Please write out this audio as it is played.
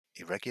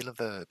Irregular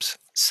verbs,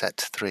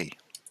 set 3.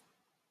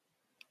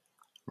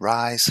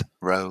 Rise,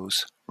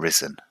 rose,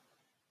 risen.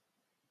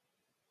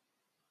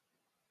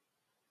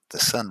 The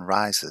sun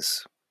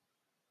rises.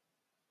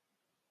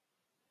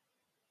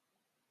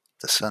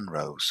 The sun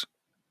rose.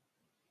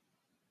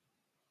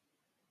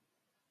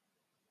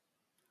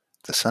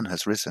 The sun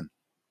has risen.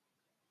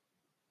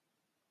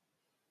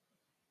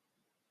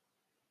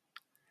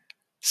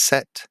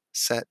 Set,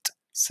 set,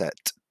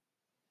 set.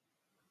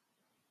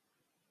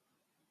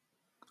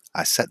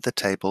 I set the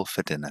table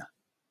for dinner.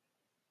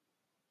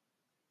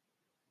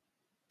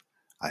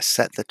 I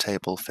set the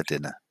table for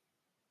dinner.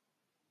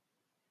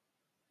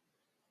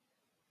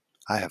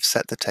 I have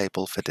set the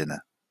table for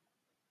dinner.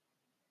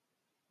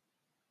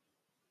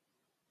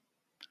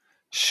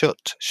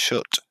 Shut,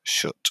 shut,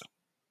 shut.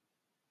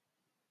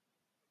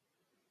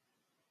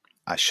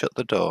 I shut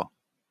the door.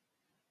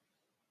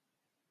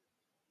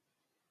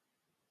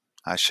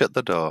 I shut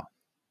the door.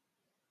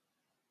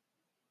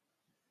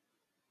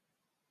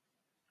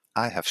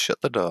 I have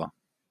shut the door.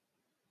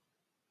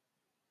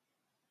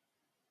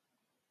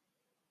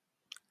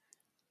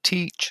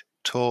 Teach,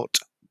 taught,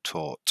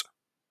 taught.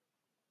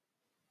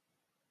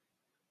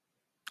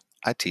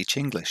 I teach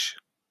English.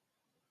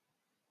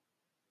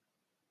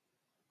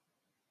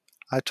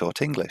 I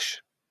taught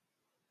English.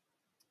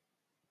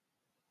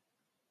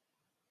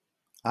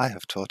 I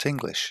have taught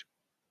English.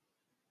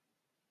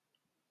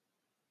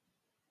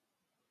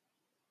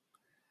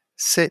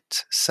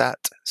 Sit,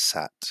 sat,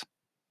 sat.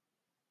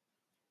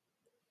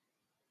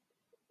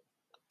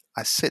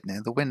 I sit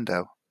near the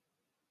window.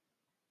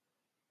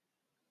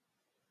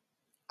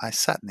 I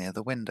sat near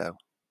the window.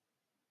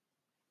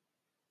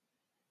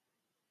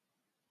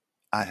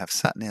 I have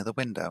sat near the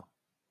window.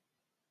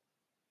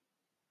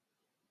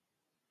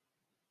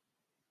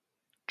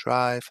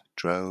 Drive,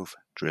 drove,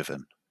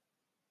 driven.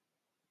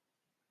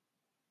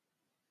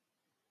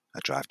 I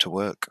drive to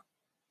work.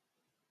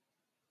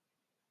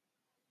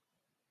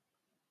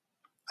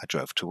 I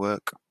drove to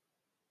work.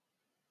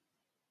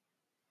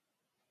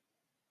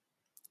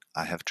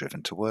 I have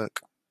driven to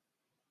work.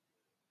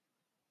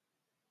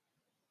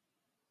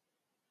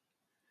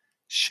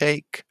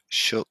 Shake,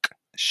 shook,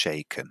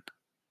 shaken.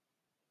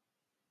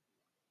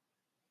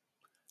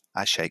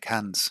 I shake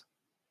hands.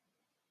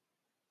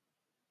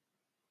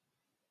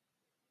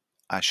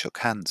 I shook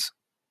hands.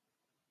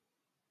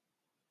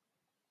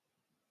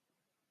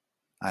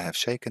 I have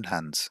shaken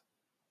hands.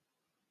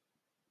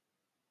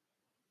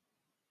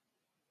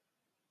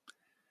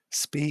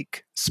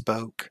 Speak,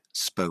 spoke,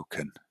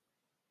 spoken.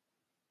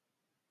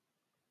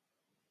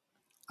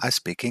 I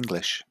speak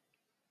English.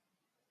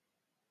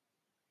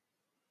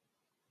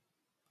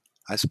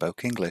 I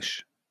spoke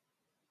English.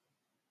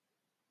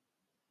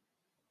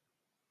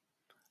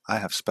 I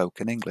have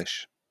spoken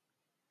English.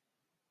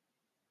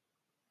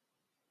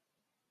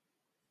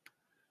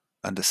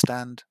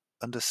 Understand,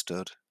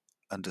 understood,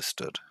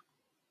 understood.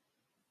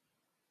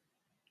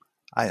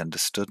 I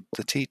understood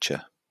the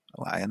teacher.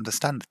 Oh, I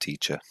understand the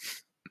teacher.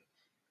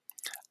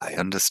 I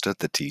understood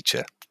the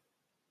teacher.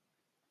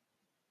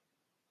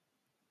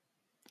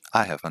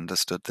 I have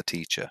understood the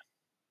teacher.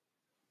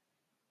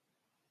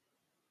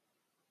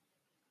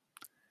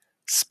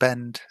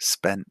 Spend,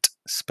 spent,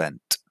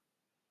 spent.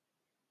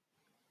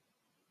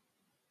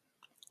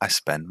 I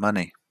spend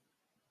money.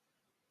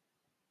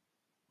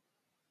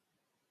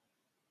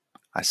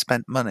 I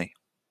spent money.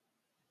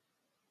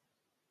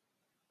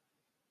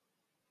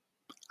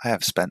 I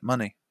have spent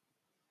money.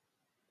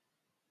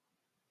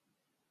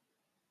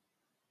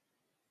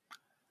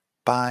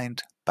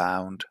 Bind,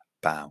 bound,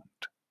 bound.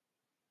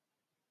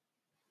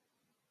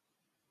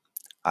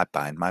 I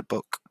bind my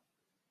book.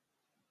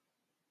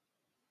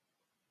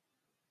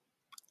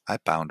 I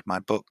bound my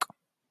book.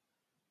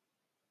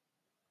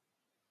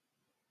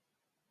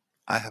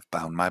 I have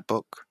bound my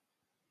book.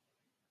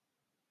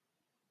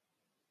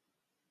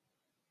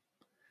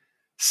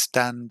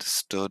 Stand,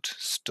 stood,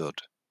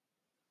 stood.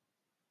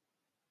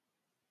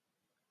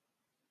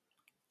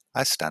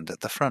 I stand at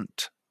the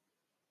front.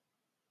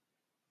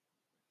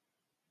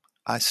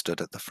 I stood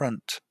at the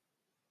front.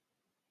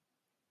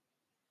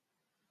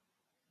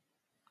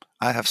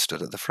 I have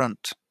stood at the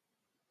front.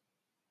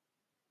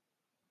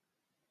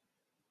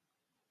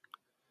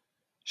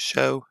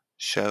 Show,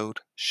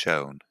 showed,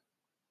 shown.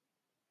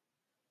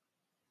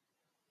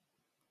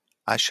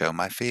 I show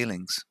my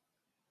feelings.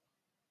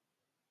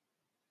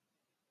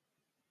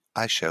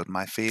 I showed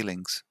my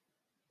feelings.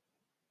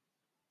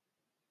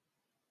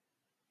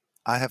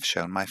 I have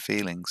shown my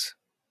feelings.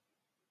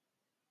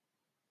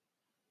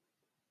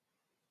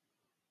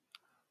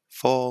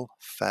 Fall,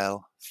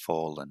 fell,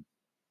 fallen.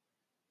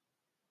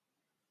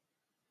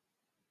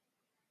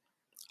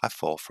 I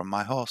fall from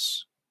my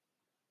horse.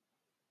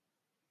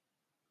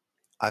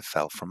 I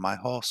fell from my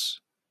horse.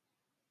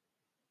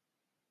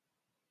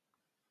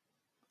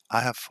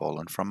 I have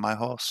fallen from my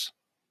horse.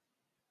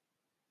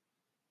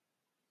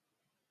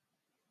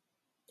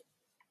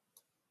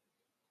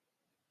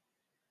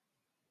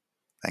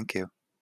 Thank you.